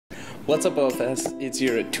What's up, OFS? It's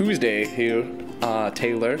your Tuesday here,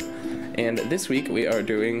 Taylor, and this week we are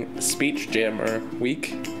doing Speech Jammer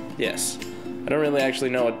week. Yes, I don't really actually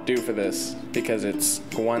know what to do for this because it's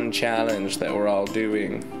one challenge that we're all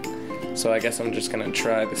doing. So I guess I'm just gonna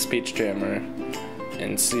try the Speech Jammer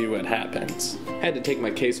and see what happens. I had to take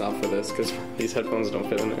my case off for this because these headphones don't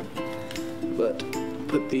fit in there. But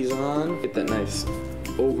put these on, get that nice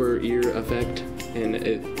over-ear effect, and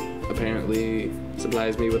it apparently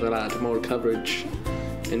supplies me with a lot more coverage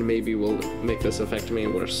and maybe will make this affect me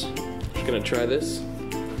worse. Just gonna try this.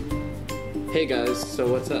 Hey guys, so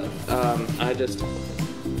what's up?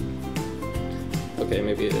 Okay,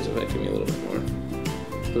 maybe it is affecting me a little bit more.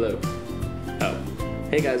 Hello. Oh.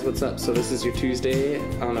 Hey guys, what's up? So this is your Tuesday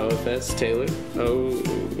on OFS, Taylor. Oh,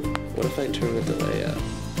 what if I turn the delay up?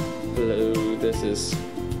 Hello, this is...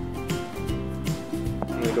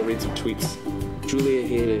 I'm gonna go read some tweets. Julia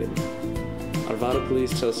hated. Arvada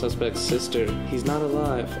police tell suspect's sister he's not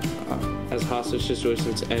alive as hostage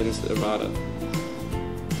situations ends Arvada.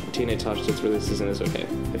 Teenage hostage releases and is okay.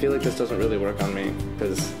 I feel like this doesn't really work on me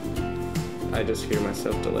because I just hear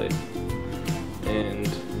myself delayed and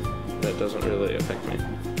that doesn't really affect me.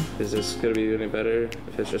 Is this gonna be any better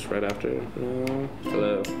if it's just right after? No.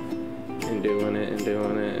 Hello. And doing it and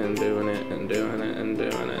doing it and doing it and doing it and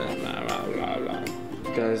doing it. Blah, blah, blah, blah.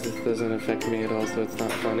 Guys, this doesn't affect me at all, so it's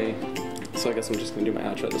not funny. So I guess I'm just gonna do my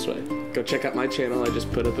outro this way. Go check out my channel. I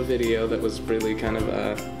just put up a video that was really kind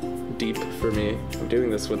of deep for me. I'm doing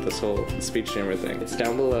this with this whole speech jammer thing. It's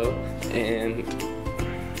down below, and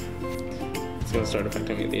it's gonna start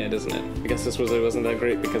affecting me at the end, isn't it? I guess this wasn't that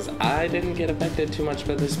great because I didn't get affected too much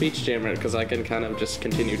by the speech jammer because I can kind of just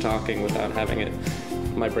continue talking without having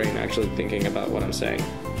my brain actually thinking about what I'm saying.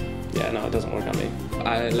 Yeah, no, it doesn't work on me.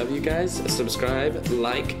 I love you guys. Subscribe,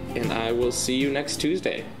 like, and I will see you next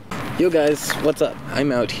Tuesday. Yo guys, what's up?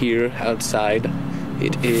 I'm out here outside.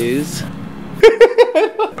 It is...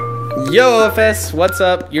 Yo OFS, what's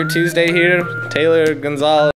up? Your Tuesday here. Taylor Gonzalez.